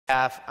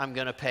I'm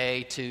going to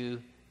pay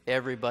to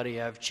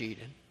everybody I've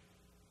cheated.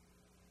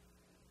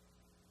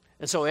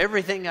 And so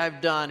everything I've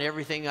done,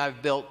 everything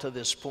I've built to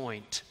this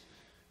point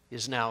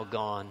is now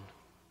gone.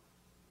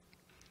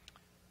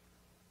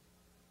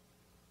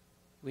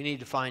 We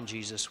need to find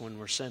Jesus when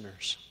we're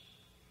sinners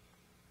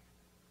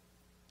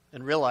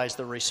and realize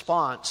the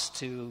response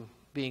to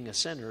being a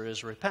sinner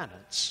is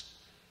repentance.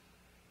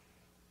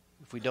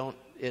 If we don't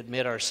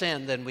admit our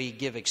sin, then we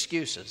give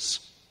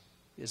excuses.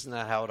 Isn't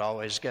that how it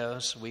always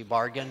goes? We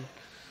bargain,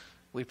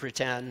 we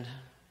pretend,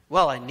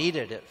 well, I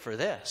needed it for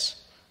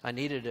this, I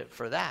needed it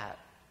for that.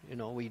 You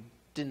know, we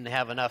didn't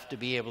have enough to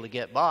be able to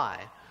get by.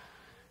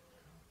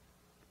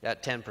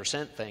 That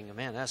 10% thing,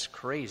 man, that's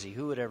crazy.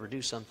 Who would ever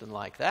do something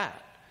like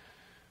that?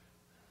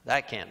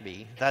 That can't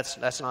be. That's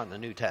not in the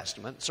New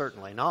Testament.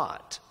 Certainly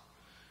not.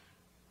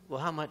 Well,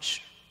 how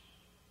much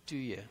do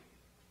you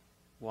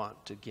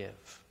want to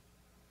give?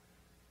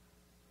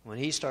 When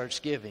he starts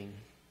giving,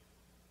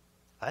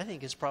 I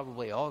think it's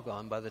probably all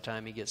gone by the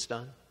time he gets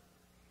done.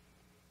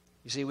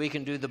 You see, we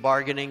can do the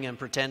bargaining and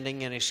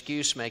pretending and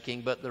excuse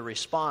making, but the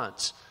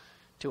response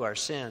to our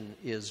sin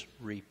is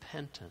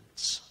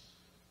repentance.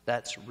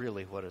 That's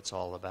really what it's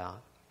all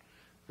about.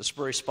 The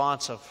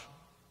response of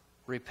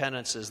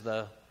repentance is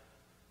the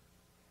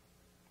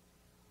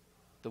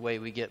way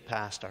we get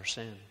past our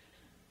sin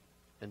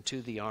and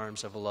to the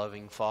arms of a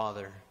loving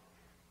Father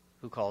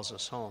who calls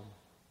us home.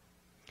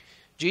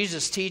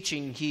 Jesus'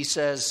 teaching, he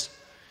says,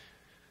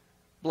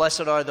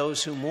 "Blessed are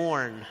those who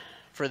mourn,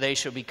 for they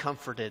shall be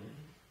comforted."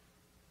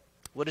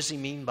 What does he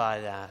mean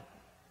by that?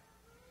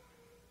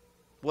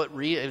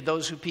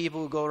 Those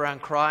people who go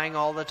around crying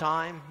all the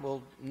time?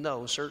 Well,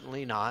 no,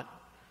 certainly not.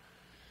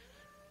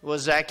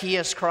 Was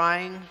Zacchaeus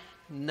crying?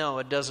 No,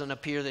 it doesn't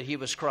appear that he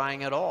was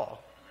crying at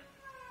all.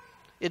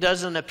 It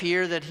doesn't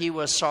appear that he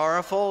was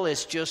sorrowful.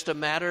 It's just a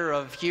matter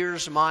of,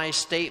 here's my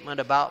statement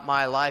about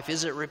my life.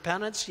 Is it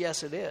repentance?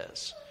 Yes, it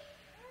is.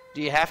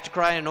 Do you have to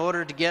cry in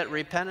order to get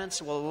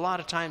repentance? Well, a lot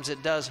of times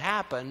it does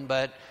happen,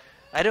 but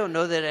I don't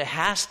know that it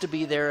has to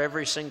be there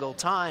every single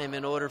time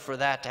in order for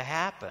that to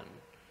happen.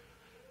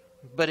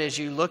 But as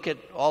you look at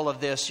all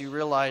of this, you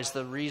realize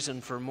the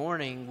reason for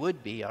mourning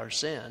would be our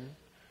sin.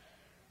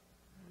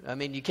 I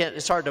mean,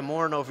 it's hard to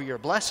mourn over your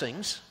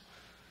blessings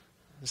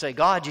and say,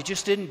 God, you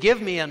just didn't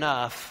give me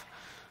enough.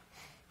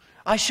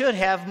 I should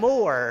have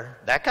more.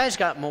 That guy's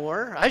got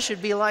more. I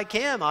should be like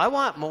him. I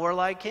want more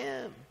like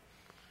him.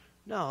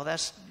 No,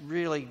 that's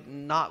really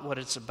not what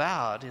it's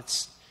about.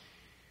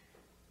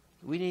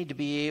 We need to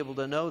be able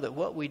to know that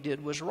what we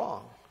did was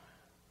wrong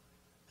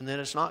and that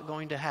it's not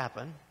going to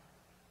happen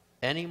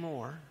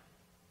anymore.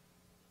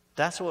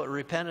 That's what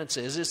repentance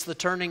is. It's the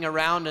turning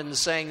around and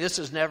saying, this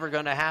is never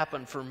going to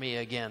happen for me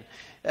again.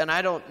 And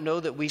I don't know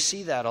that we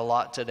see that a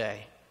lot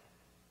today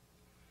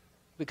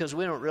because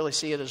we don't really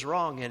see it as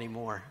wrong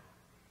anymore.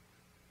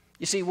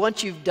 You see,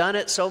 once you've done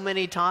it so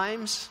many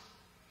times,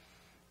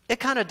 it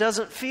kind of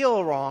doesn't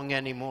feel wrong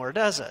anymore,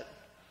 does it?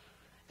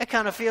 It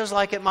kind of feels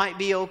like it might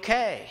be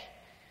okay.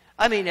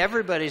 I mean,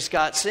 everybody's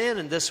got sin,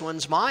 and this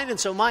one's mine, and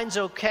so mine's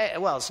okay.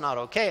 Well, it's not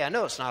okay. I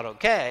know it's not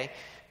okay,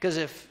 because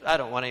if I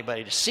don't want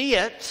anybody to see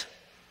it,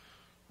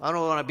 I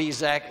don't want to be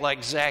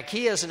like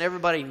Zacchaeus and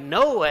everybody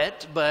know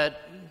it,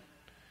 but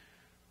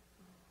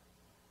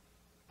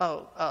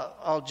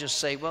I'll just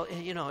say, well,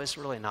 you know, it's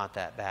really not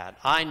that bad.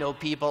 I know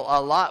people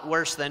a lot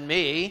worse than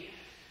me.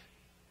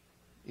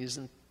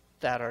 Isn't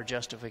that our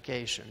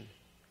justification?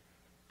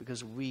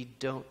 Because we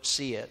don't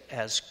see it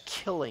as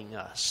killing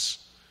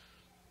us,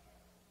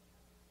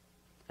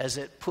 as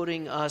it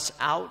putting us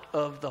out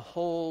of the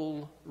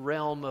whole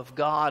realm of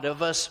God,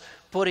 of us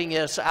putting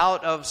us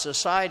out of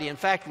society. In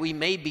fact, we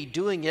may be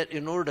doing it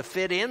in order to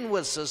fit in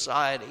with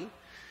society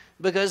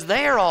because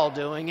they're all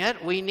doing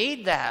it. We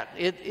need that.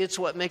 It's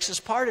what makes us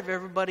part of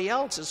everybody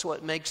else. It's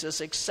what makes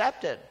us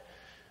accepted.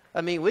 I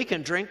mean, we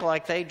can drink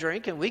like they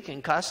drink and we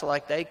can cuss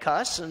like they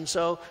cuss, and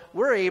so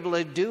we're able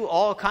to do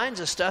all kinds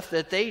of stuff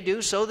that they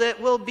do so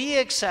that we'll be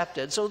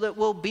accepted, so that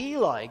we'll be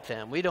like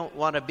them. We don't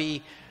want to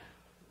be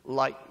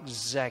like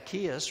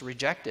Zacchaeus,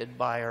 rejected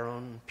by our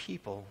own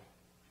people.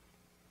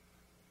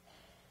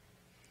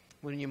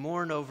 When you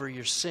mourn over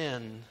your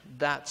sin,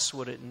 that's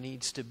what it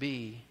needs to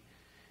be.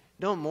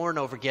 Don't mourn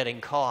over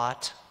getting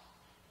caught.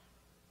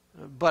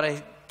 But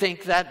I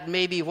think that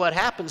may be what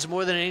happens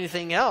more than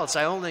anything else.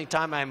 The only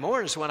time I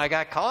mourn is when I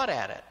got caught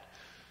at it.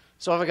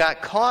 So if I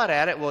got caught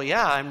at it, well,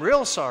 yeah, I'm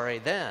real sorry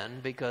then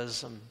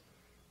because I'm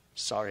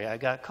sorry I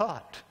got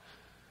caught.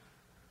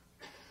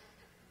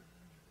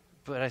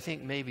 But I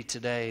think maybe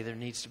today there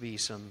needs to be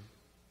some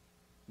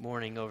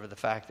mourning over the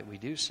fact that we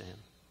do sin.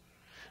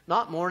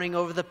 Not mourning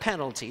over the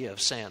penalty of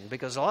sin,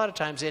 because a lot of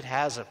times it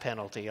has a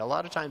penalty. A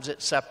lot of times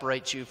it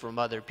separates you from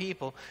other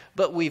people,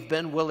 but we've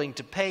been willing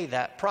to pay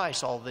that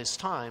price all this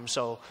time,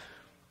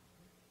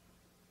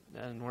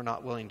 and we're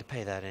not willing to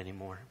pay that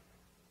anymore.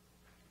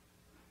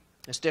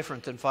 It's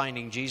different than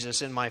finding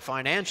Jesus in my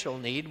financial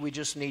need. We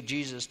just need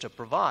Jesus to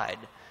provide.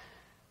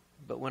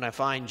 But when I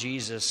find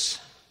Jesus,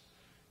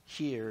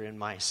 here in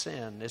my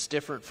sin. It's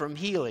different from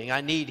healing.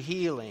 I need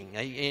healing.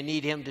 I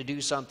need Him to do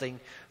something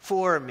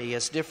for me.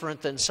 It's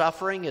different than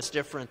suffering. It's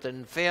different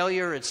than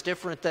failure. It's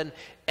different than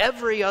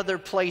every other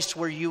place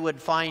where you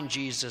would find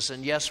Jesus.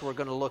 And yes, we're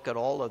going to look at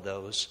all of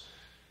those.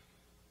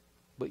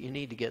 But you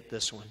need to get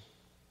this one.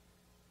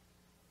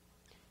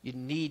 You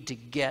need to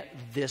get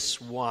this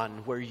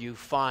one where you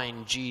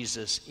find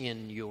Jesus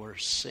in your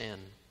sin.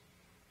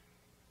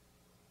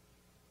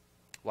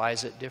 Why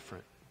is it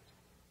different?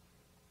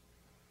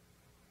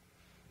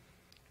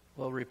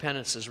 Well,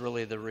 repentance is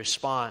really the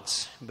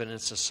response, but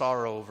it's a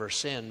sorrow over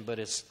sin, but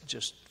it's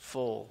just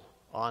full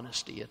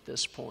honesty at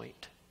this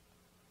point.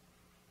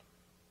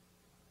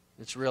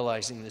 It's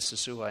realizing this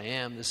is who I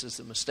am, this is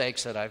the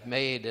mistakes that I've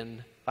made,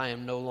 and I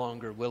am no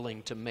longer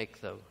willing to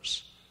make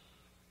those.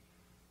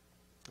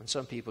 And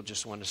some people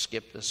just want to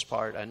skip this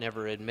part. I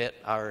never admit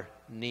our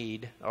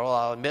need. Or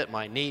I'll admit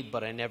my need,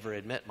 but I never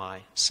admit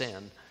my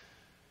sin.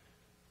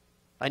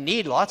 I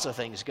need lots of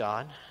things,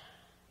 God.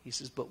 He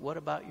says, but what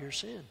about your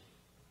sin?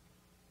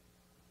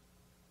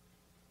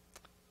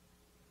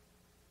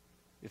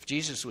 If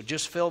Jesus would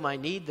just fill my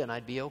need, then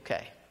I'd be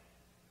okay.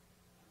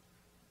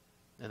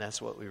 And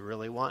that's what we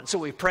really want. So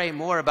we pray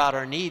more about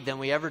our need than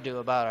we ever do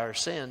about our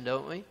sin,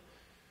 don't we?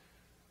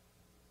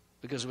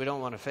 Because we don't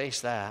want to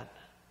face that.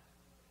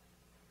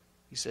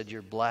 He said,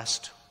 you're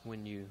blessed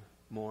when you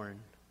mourn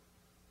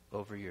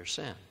over your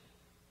sin.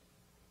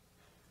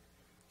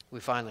 We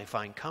finally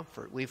find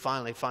comfort. We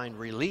finally find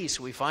release.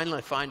 We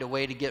finally find a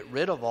way to get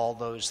rid of all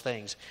those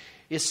things.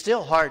 It's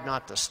still hard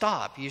not to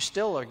stop. You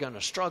still are going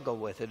to struggle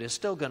with it. It's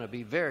still going to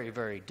be very,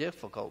 very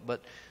difficult.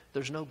 But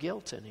there's no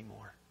guilt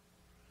anymore.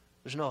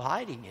 There's no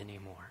hiding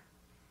anymore.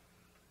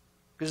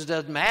 Because it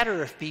doesn't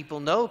matter if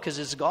people know, because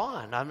it's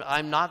gone.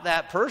 I'm not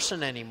that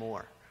person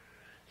anymore.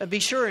 And be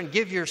sure and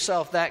give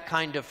yourself that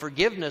kind of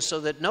forgiveness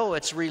so that, no,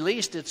 it's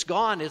released, it's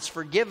gone, it's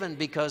forgiven,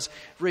 because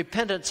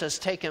repentance has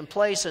taken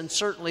place, and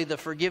certainly the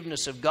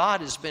forgiveness of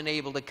God has been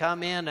able to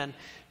come in and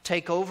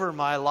take over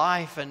my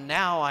life, and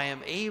now I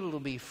am able to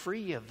be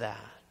free of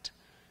that.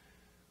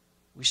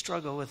 We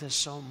struggle with this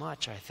so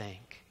much, I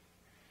think.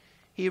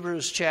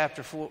 Hebrews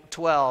chapter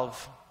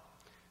 12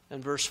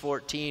 and verse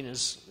 14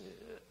 is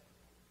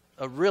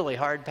a really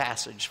hard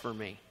passage for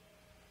me,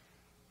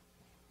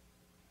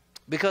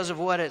 because of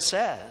what it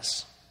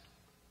says.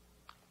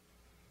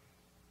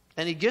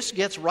 And he just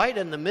gets right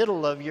in the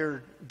middle of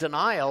your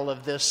denial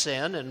of this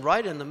sin and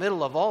right in the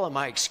middle of all of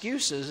my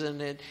excuses,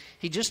 and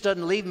he just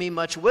doesn't leave me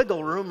much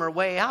wiggle room or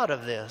way out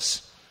of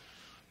this.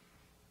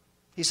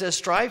 He says,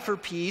 strive for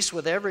peace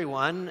with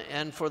everyone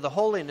and for the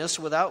holiness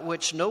without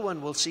which no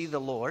one will see the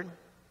Lord.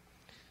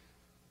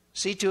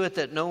 See to it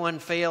that no one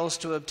fails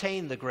to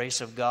obtain the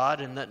grace of God,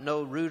 and that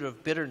no root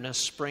of bitterness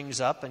springs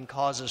up and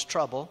causes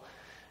trouble,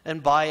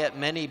 and by it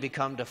many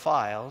become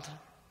defiled,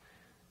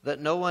 that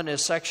no one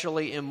is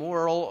sexually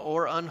immoral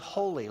or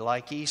unholy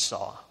like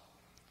Esau,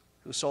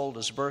 who sold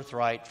his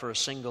birthright for a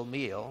single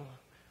meal.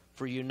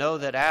 For you know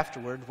that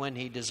afterward, when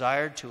he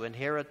desired to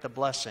inherit the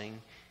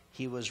blessing,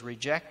 he was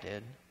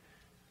rejected,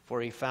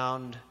 for he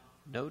found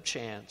no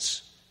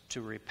chance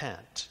to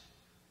repent,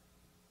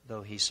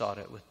 though he sought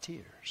it with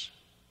tears.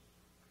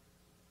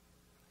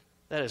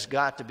 That has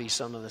got to be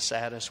some of the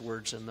saddest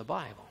words in the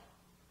Bible.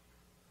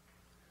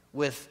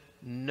 With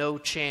no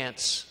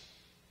chance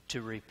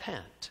to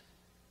repent.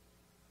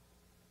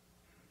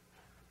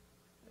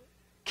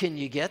 Can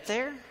you get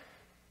there?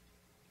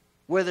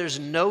 Where there's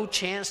no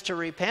chance to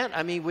repent?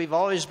 I mean, we've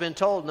always been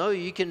told, no,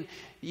 you can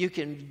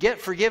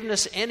get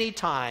forgiveness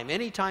anytime.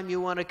 Anytime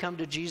you want to come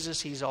to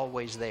Jesus, He's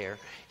always there.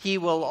 He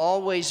will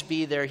always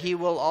be there. He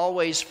will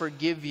always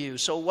forgive you.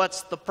 So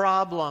what's the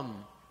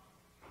problem?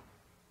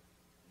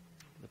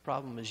 The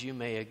problem is you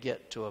may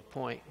get to a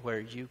point where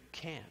you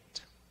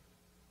can't.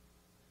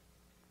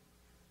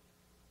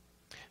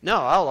 No,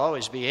 I'll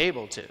always be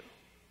able to.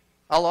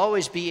 I'll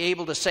always be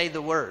able to say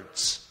the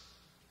words.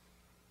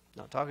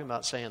 Not talking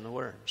about saying the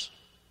words.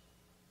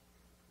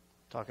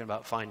 Talking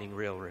about finding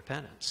real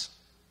repentance.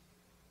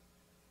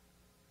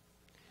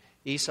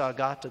 Esau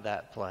got to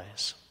that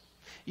place.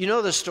 You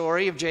know the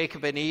story of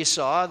Jacob and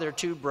Esau. They're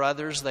two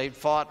brothers. They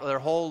fought their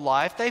whole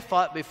life. They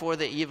fought before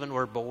they even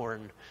were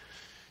born,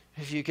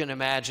 if you can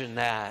imagine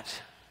that.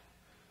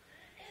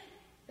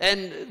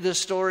 And the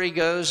story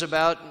goes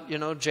about,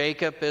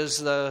 Jacob is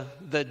the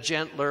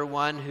gentler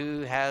one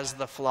who has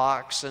the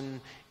flocks,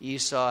 and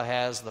Esau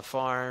has the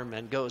farm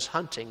and goes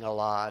hunting a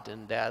lot.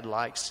 And Dad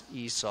likes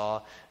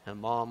Esau and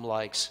Mom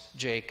likes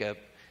Jacob.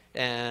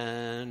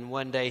 And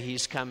one day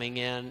he's coming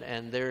in,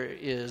 and there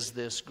is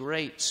this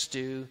great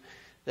stew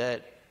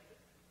that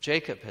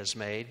Jacob has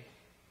made.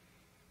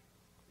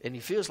 And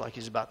he feels like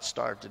he's about to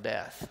starve to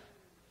death.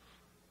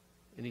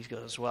 And he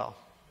goes, well,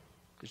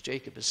 because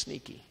Jacob is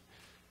sneaky.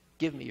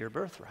 Give me your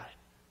birthright.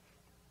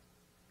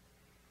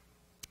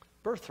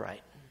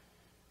 Birthright.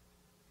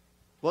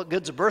 What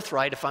good's a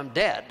birthright if I'm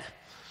dead?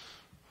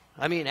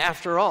 I mean,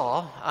 after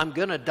all, I'm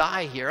going to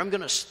die here. I'm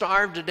going to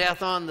starve to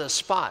death on the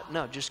spot.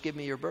 No, just give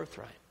me your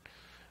birthright.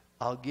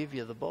 I'll give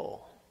you the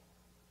bowl.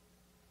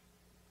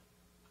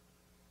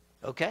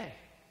 Okay.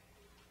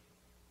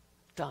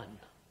 Done.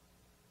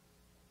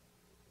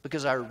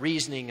 Because our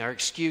reasoning, our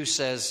excuse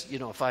says,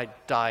 if I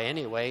die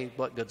anyway,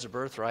 what good's a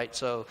birthright?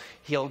 So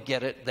he'll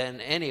get it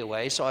then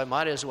anyway, so I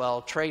might as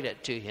well trade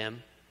it to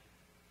him.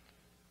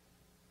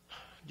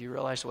 Do you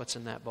realize what's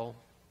in that bowl?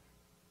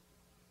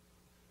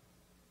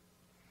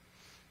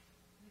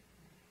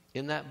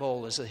 In that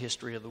bowl is the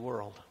history of the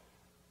world.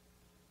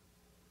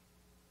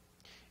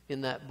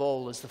 In that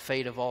bowl is the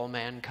fate of all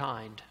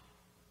mankind.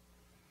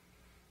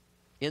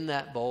 In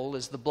that bowl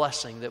is the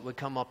blessing that would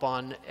come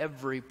upon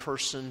every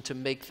person to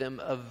make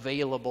them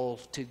available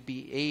to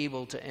be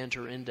able to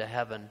enter into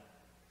heaven.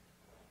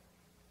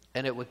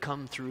 And it would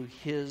come through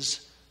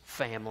his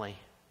family.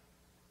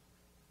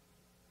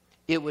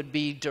 It would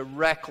be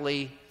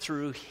directly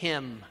through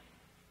him.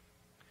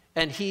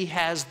 And he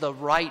has the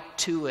right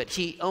to it.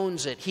 He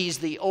owns it. He's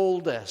the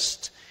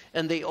oldest.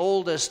 And the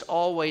oldest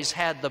always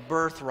had the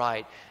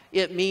birthright.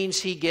 It means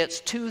he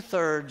gets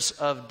 2/3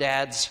 of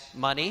Dad's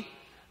money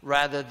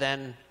rather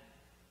than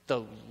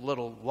the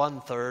little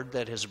 1/3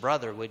 that his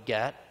brother would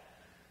get.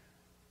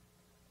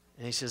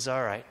 And he says,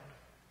 all right,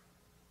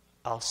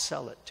 I'll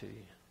sell it to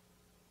you.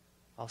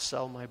 I'll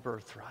sell my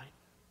birthright.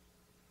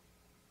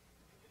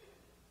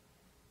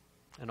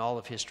 And all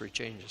of history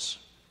changes.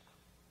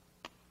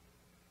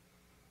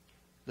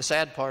 The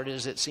sad part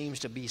is it seems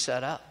to be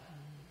set up.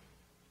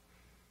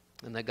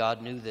 And that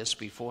God knew this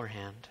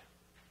beforehand.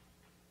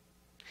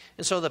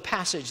 And so the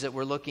passage that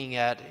we're looking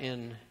at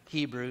in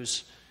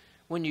Hebrews,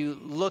 when you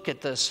look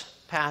at this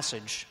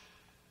passage,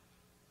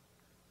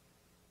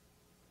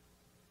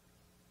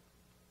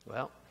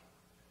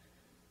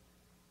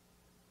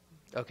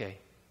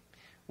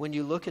 when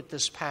you look at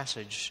this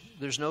passage,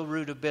 there's no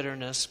root of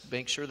bitterness.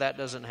 Make sure that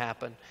doesn't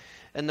happen.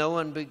 And no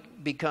one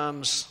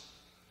becomes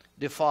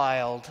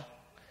defiled.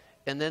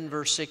 And then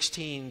verse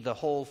 16, the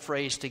whole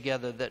phrase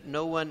together, that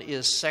no one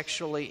is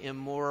sexually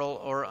immoral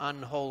or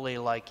unholy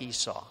like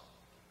Esau.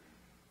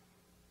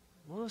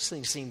 Well, those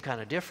things seem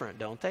kind of different,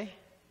 don't they?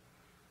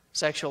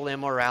 Sexual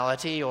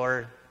immorality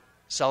or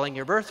selling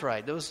your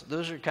birthright. Those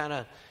are kind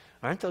of,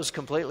 aren't those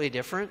completely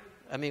different?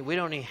 I mean, we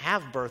don't even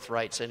have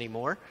birthrights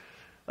anymore.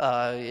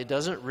 It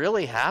doesn't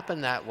really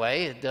happen that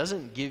way. It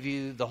doesn't give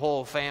you the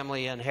whole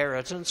family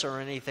inheritance or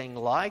anything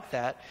like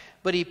that.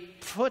 But he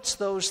puts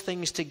those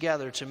things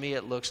together. To me,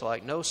 it looks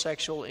like no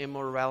sexual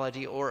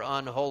immorality or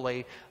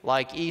unholy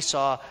like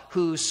Esau,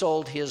 who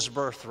sold his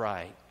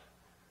birthright.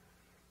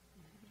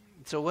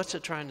 So what's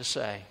it trying to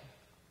say?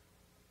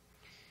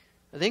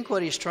 I think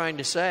what he's trying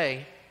to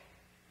say,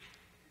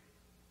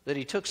 that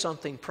he took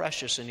something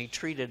precious and he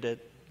treated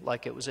it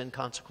like it was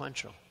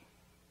inconsequential.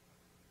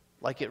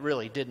 Like it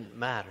really didn't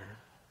matter.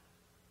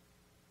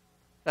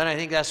 And I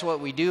think that's what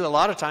we do a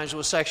lot of times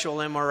with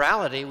sexual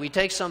immorality. We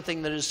take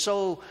something that is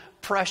so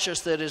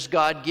precious, that is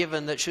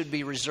God-given, that should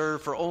be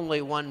reserved for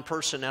only one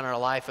person in our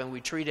life, and we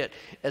treat it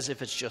as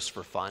if it's just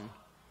for fun.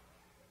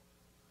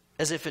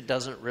 As if it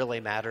doesn't really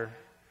matter.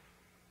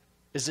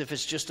 As if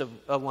it's just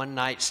a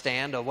one-night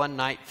stand, a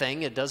one-night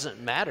thing. It doesn't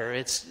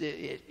matter.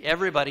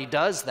 Everybody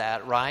does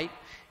that, right?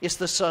 It's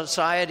the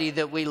society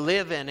that we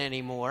live in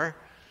anymore.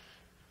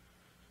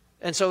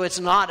 And so it's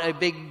not a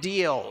big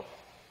deal.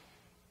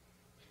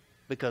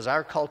 Because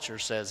our culture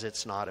says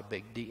it's not a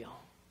big deal.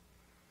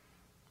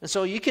 And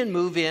so you can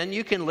move in,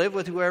 you can live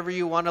with whoever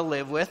you want to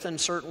live with, and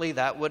certainly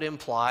that would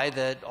imply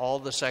that all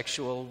the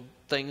sexual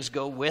things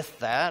go with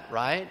that,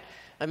 right?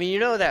 I mean, you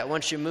know that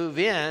once you move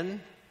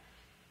in,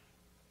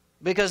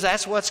 because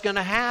that's what's going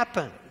to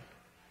happen.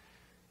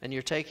 And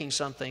you're taking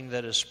something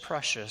that is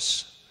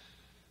precious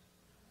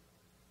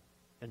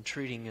and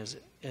treating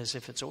it as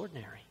if it's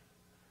ordinary.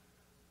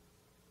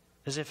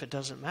 As if it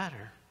doesn't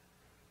matter.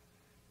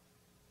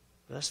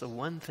 But that's the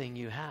one thing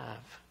you have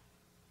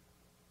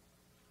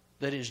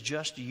that is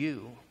just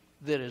you,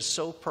 that is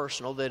so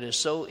personal, that is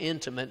so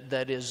intimate,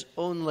 that is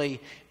only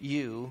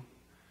you.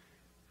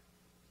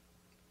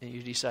 And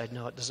you decide,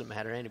 no, it doesn't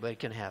matter. Anybody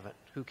can have it.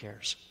 Who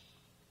cares?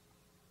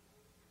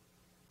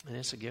 And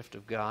it's a gift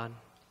of God.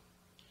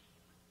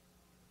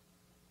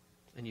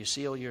 And you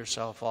seal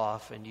yourself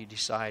off and you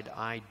decide,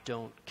 I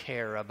don't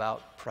care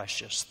about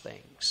precious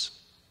things.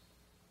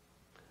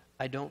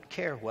 I don't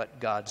care what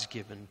God's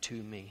given to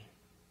me.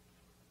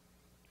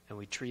 And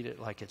we treat it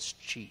like it's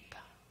cheap.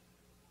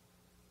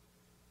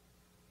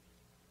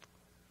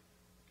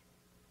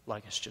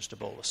 Like it's just a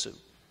bowl of soup.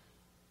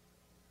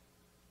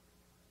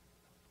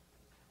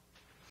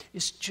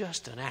 It's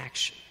just an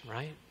action,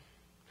 right?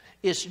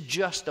 It's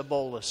just a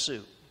bowl of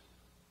soup.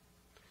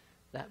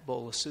 That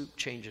bowl of soup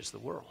changes the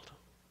world.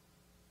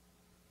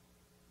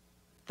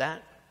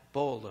 That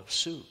bowl of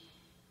soup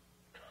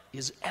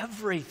is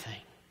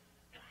everything.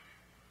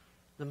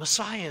 The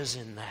Messiah is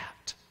in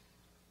that.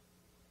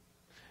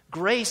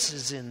 Grace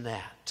is in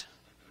that.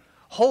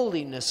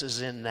 Holiness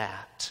is in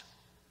that.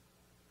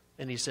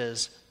 And he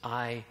says,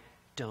 I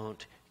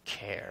don't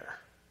care.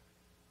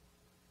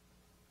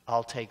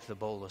 I'll take the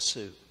bowl of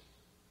soup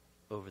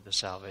over the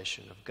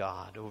salvation of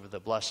God, over the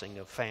blessing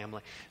of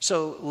family.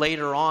 So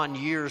later on,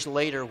 years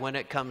later, when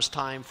it comes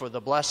time for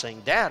the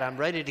blessing, Dad, I'm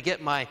ready to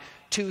get my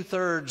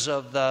 2/3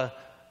 of the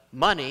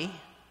money.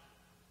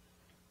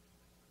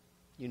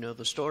 You know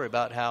the story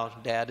about how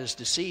Dad is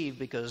deceived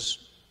because,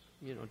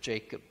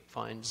 Jacob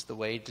finds the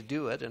way to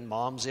do it, and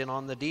Mom's in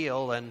on the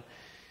deal, and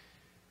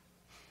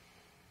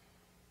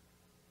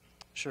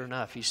sure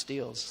enough, he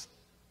steals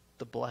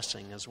the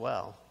blessing as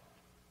well.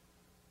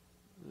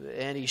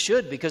 And he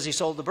should, because he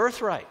sold the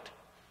birthright.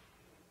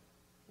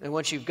 And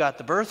once you've got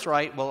the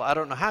birthright, well, I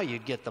don't know how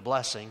you'd get the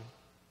blessing.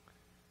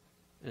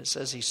 And it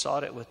says he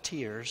sought it with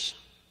tears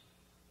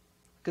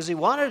because he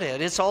wanted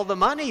it. It's all the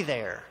money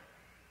there.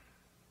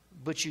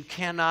 But you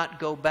cannot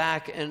go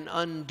back and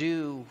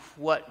undo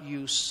what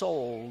you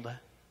sold.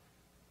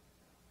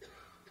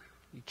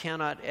 You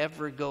cannot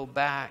ever go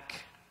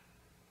back.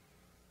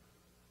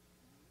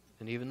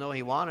 And even though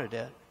he wanted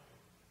it,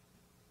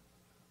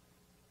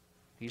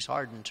 he's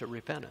hardened to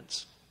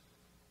repentance.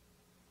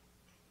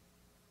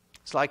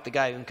 It's like the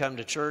guy who can come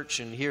to church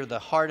and hear the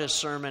hardest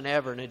sermon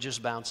ever and it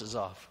just bounces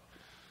off.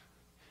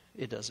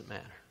 It doesn't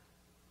matter.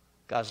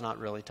 God's not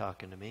really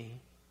talking to me.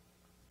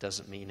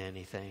 Doesn't mean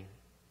anything.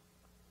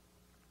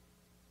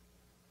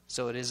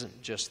 So it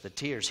isn't just the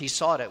tears. He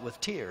sought it with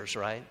tears,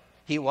 right?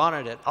 He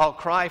wanted it. I'll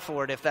cry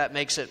for it if that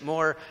makes it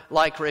more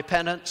like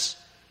repentance.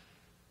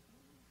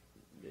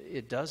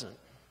 It doesn't.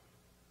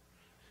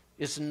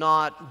 It's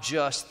not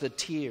just the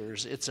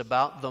tears. It's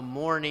about the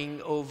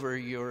mourning over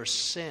your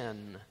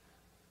sin.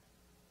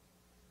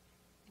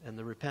 And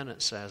the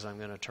repentance says, I'm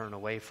going to turn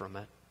away from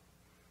it.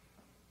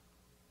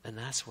 And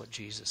that's what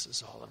Jesus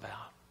is all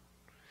about.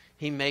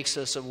 He makes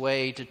us a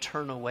way to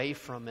turn away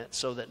from it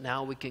so that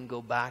now we can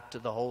go back to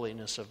the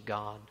holiness of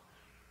God.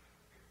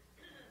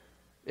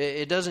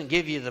 It doesn't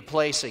give you the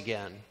place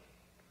again.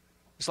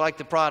 It's like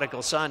the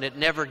prodigal son. It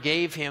never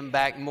gave him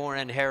back more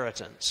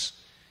inheritance.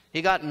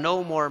 He got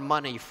no more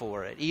money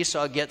for it.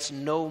 Esau gets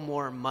no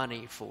more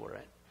money for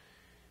it.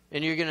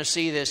 And you're going to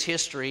see this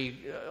history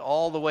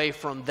all the way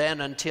from then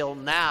until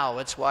now.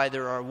 It's why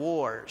there are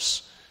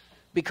wars.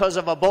 Because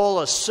of a bowl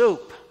of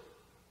soup.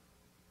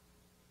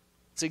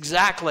 It's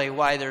exactly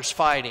why there's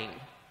fighting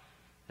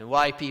and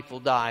why people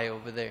die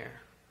over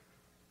there.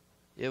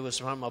 It was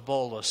from a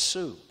bowl of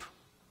soup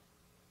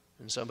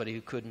and somebody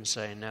who couldn't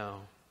say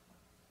no.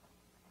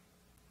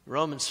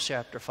 Romans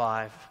chapter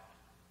 5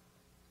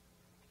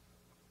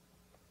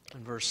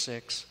 and verse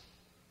 6.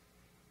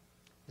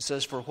 It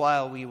says, for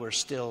while we were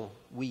still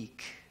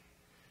weak,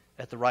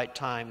 at the right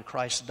time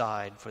Christ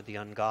died for the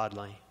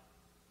ungodly.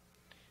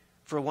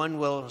 For one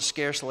will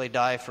scarcely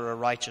die for a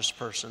righteous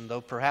person, though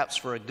perhaps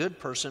for a good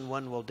person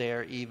one will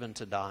dare even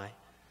to die.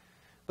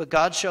 But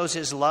God shows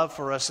his love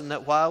for us in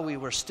that while we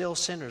were still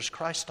sinners,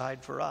 Christ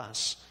died for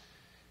us.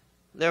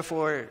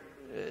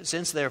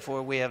 Since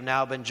therefore we have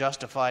now been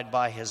justified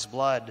by his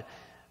blood,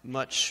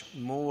 much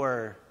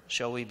more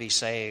shall we be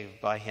saved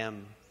by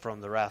him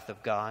from the wrath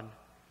of God.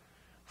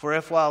 For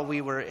if while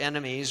we were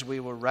enemies we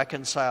were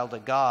reconciled to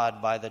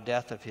God by the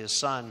death of his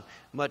Son,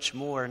 much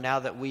more now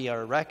that we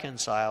are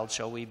reconciled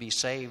shall we be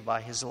saved by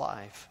his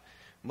life.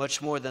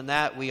 Much more than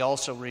that, we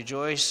also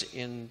rejoice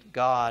in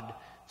God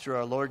through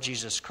our Lord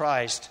Jesus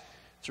Christ,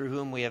 through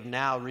whom we have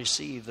now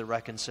received the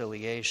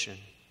reconciliation.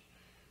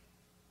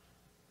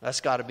 That's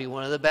got to be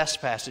one of the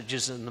best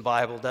passages in the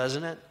Bible,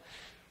 doesn't it?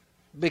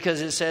 Because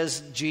it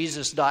says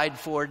Jesus died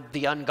for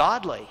the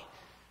ungodly.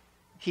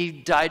 He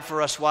died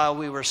for us while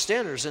we were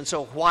sinners. And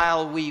so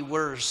while we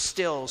were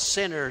still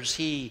sinners,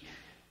 he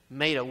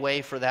made a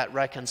way for that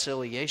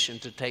reconciliation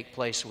to take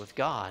place with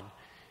God.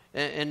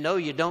 And no,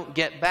 you don't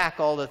get back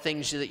all the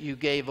things that you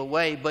gave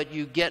away, but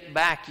you get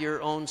back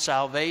your own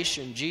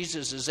salvation.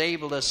 Jesus is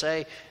able to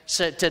say,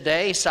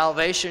 today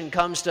salvation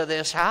comes to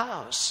this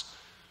house.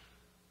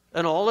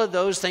 And all of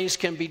those things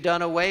can be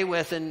done away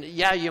with. And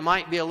yeah, you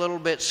might be a little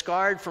bit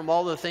scarred from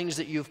all the things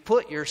that you've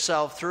put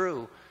yourself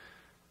through.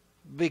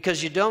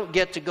 Because you don't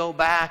get to go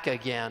back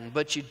again,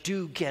 but you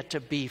do get to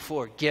be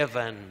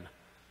forgiven.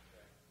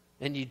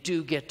 And you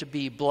do get to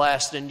be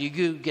blessed, and you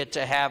do get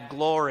to have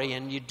glory,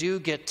 and you do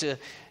get to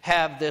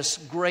have this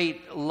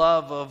great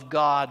love of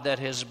God that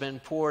has been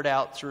poured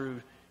out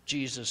through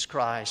Jesus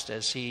Christ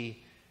as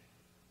he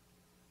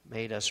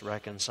made us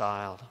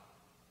reconciled.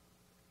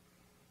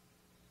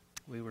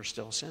 We were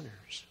still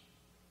sinners.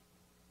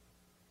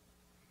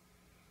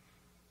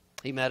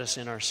 He met us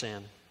in our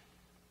sin.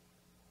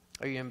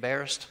 Are you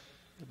embarrassed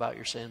about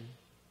your sin?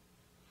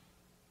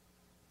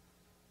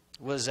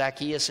 Was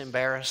Zacchaeus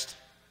embarrassed?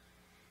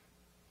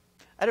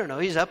 I don't know.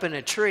 He's up in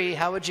a tree.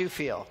 How would you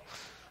feel?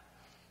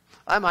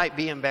 I might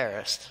be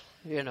embarrassed.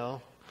 I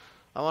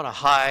want to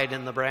hide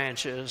in the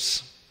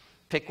branches,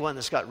 pick one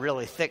that's got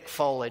really thick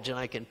foliage, and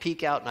I can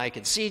peek out and I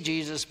can see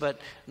Jesus, but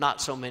not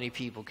so many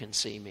people can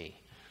see me.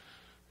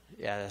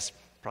 Yeah, that's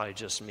probably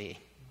just me.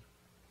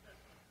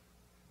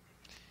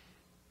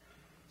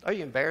 Are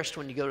you embarrassed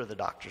when you go to the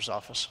doctor's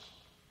office?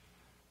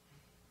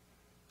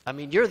 I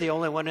mean, you're the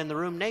only one in the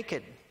room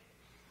naked.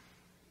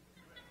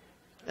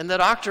 And the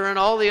doctor and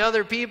all the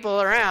other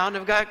people around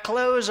have got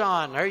clothes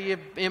on. Are you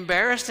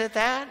embarrassed at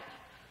that?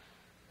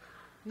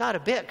 Not a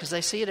bit, because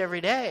they see it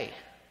every day.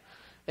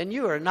 And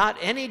you are not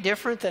any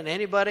different than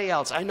anybody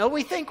else. I know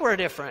we think we're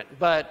different,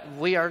 but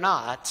we are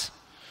not.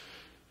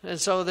 And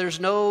so there's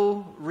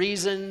no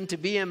reason to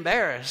be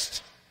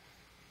embarrassed,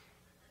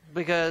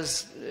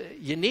 because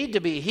you need to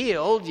be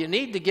healed. You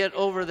need to get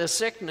over the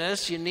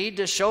sickness. You need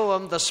to show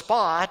them the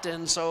spot.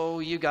 And so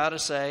you got to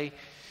say,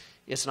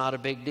 it's not a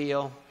big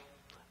deal.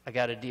 I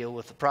got to deal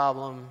with the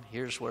problem.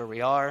 Here's where we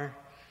are.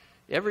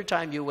 Every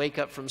time you wake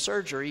up from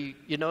surgery,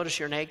 you notice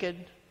you're naked.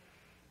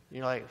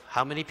 You're like,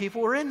 how many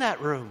people were in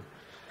that room?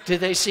 Did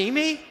they see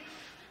me?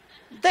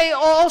 They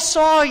all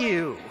saw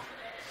you.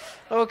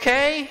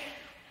 Okay?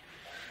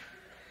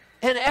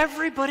 And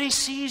everybody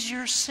sees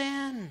your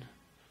sin.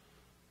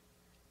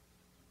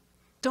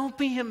 Don't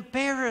be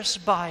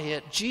embarrassed by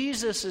it.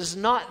 Jesus is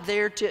not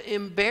there to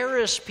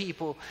embarrass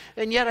people.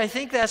 And yet I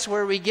think that's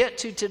where we get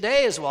to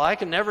today as well. I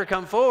can never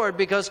come forward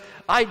because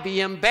I'd be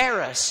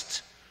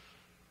embarrassed.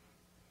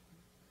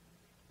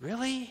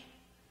 Really?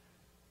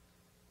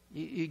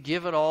 You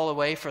give it all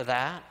away for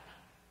that?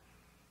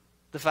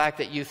 The fact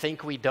that you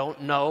think we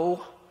don't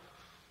know?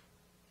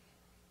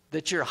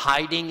 That you're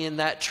hiding in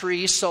that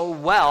tree so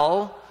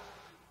well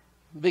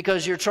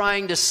because you're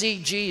trying to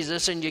see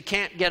Jesus and you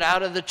can't get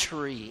out of the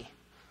tree?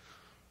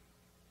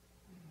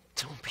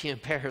 Don't be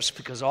embarrassed,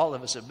 because all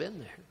of us have been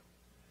there.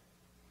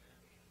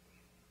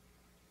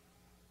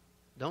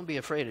 Don't be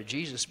afraid of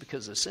Jesus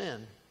because of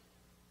sin.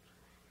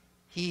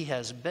 He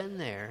has been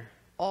there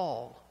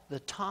all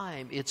the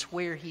time. It's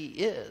where He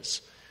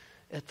is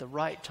at the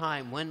right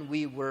time when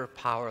we were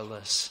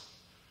powerless.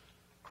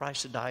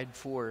 Christ died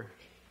for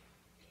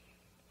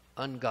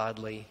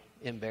ungodly,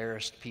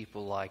 embarrassed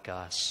people like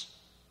us.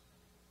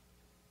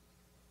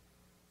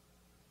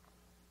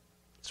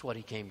 It's what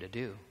He came to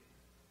do.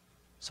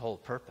 His whole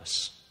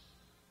purpose.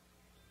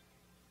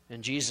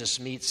 And Jesus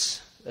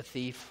meets a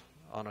thief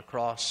on a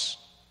cross.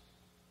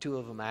 Two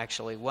of them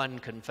actually. One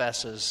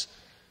confesses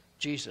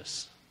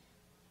Jesus.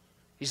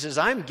 He says,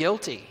 I'm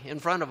guilty in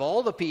front of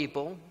all the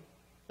people.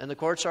 And the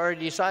court's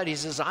already decided. He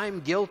says,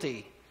 I'm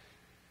guilty.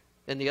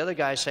 And the other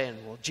guy's saying,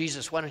 well,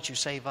 Jesus, why don't you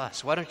save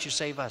us? Why don't you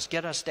save us?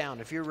 Get us down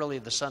if you're really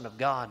the Son of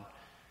God.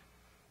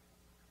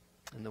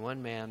 And the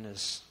one man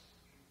is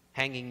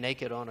hanging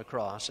naked on a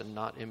cross and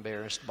not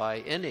embarrassed by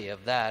any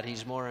of that.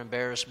 He's more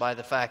embarrassed by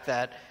the fact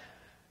that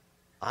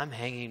I'm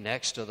hanging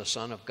next to the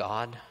Son of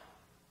God.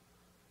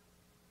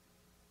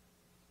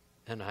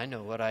 And I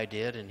know what I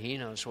did, and He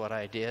knows what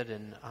I did,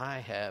 and I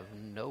have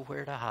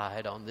nowhere to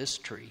hide on this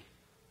tree.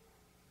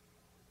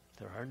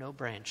 There are no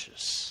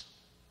branches.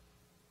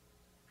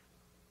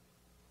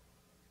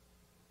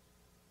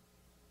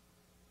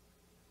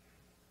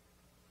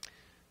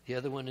 The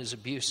other one is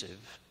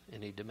abusive,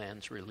 and he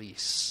demands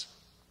release.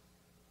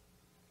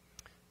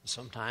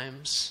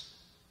 Sometimes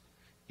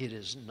it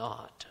is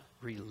not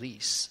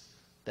release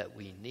that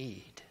we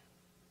need.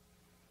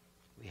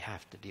 We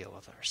have to deal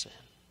with our sin.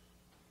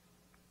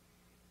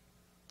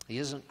 He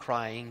isn't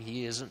crying.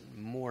 He isn't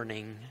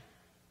mourning.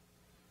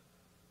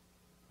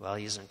 Well,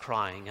 he isn't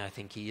crying. I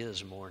think he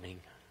is mourning.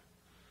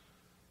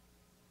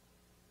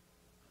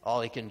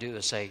 All he can do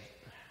is say,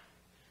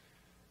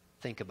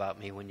 think about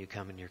me when you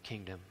come in your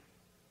kingdom,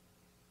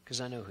 because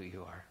I know who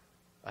you are.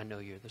 I know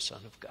you're the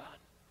Son of God.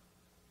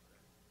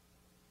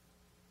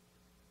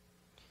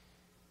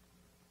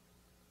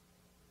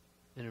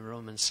 And in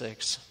Romans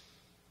 6,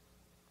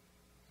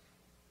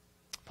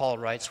 Paul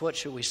writes, what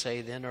shall we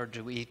say then? Or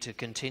do we to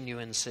continue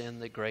in sin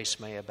that grace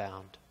may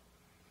abound?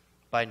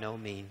 By no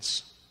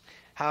means.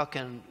 How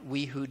can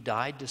we who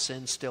died to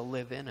sin still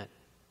live in it?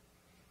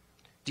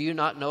 Do you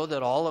not know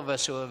that all of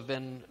us who have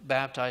been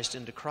baptized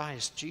into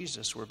Christ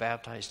Jesus were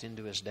baptized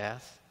into His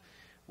death?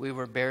 We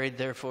were buried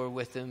therefore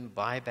with Him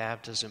by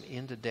baptism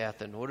into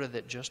death, in order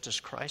that just as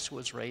Christ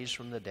was raised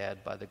from the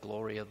dead by the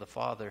glory of the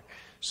Father,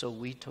 so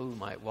we too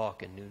might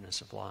walk in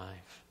newness of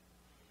life.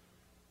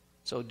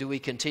 So do we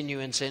continue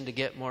in sin to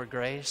get more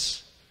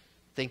grace,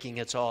 thinking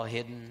it's all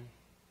hidden?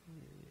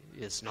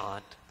 It's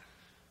not.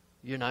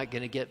 You're not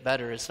going to get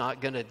better. It's not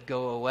going to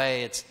go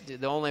away. It's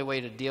the only way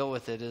to deal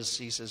with it is,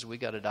 He says, we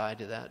got to die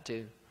to that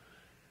too.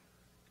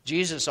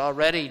 Jesus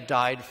already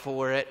died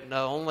for it. The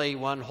only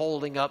one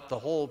holding up the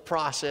whole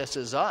process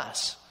is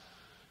us.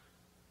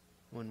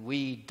 When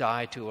we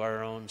die to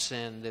our own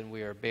sin, then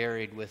we are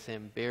buried with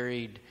Him,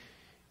 buried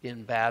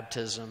in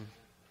baptism.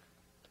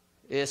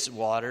 It's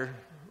water.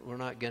 We're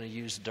not going to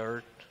use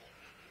dirt.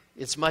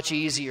 It's much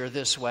easier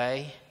this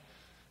way.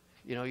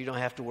 You know, you don't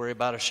have to worry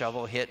about a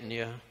shovel hitting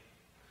you.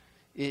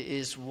 It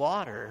is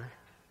water,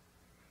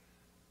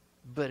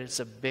 but it's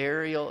a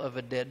burial of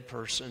a dead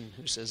person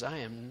who says, I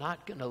am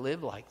not going to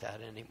live like that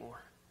anymore.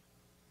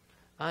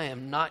 I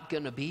am not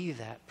going to be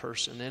that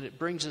person. And it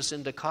brings us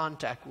into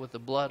contact with the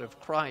blood of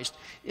Christ.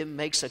 It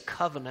makes a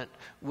covenant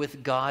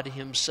with God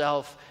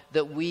Himself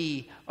that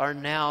we are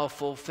now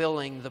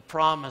fulfilling the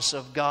promise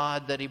of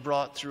God that He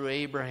brought through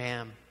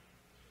Abraham,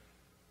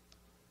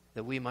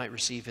 that we might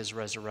receive His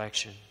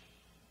resurrection.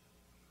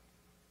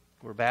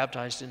 We're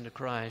baptized into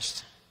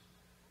Christ,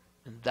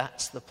 and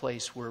that's the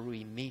place where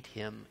we meet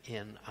him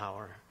in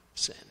our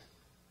sin.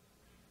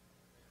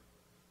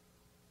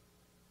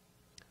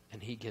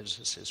 And he gives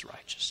us his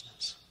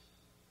righteousness.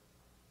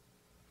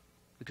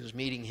 Because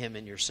meeting him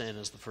in your sin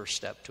is the first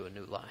step to a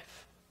new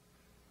life.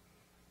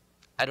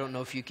 I don't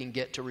know if you can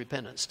get to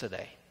repentance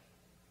today.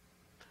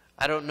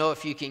 I don't know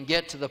if you can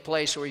get to the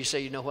place where you say,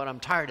 you know what, I'm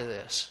tired of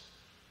this.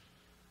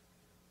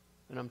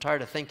 And I'm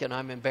tired of thinking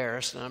I'm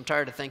embarrassed. And I'm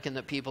tired of thinking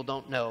that people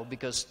don't know,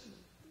 because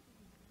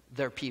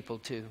they're people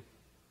too.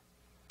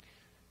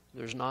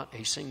 There's not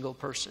a single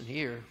person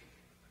here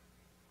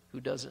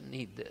who doesn't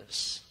need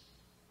this.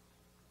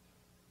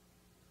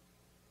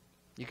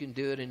 You can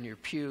do it in your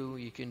pew.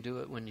 You can do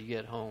it when you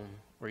get home.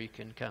 Or you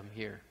can come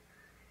here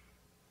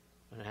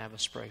and have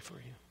us pray for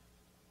you.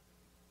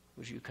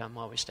 Would you come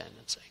while we stand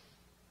and sing?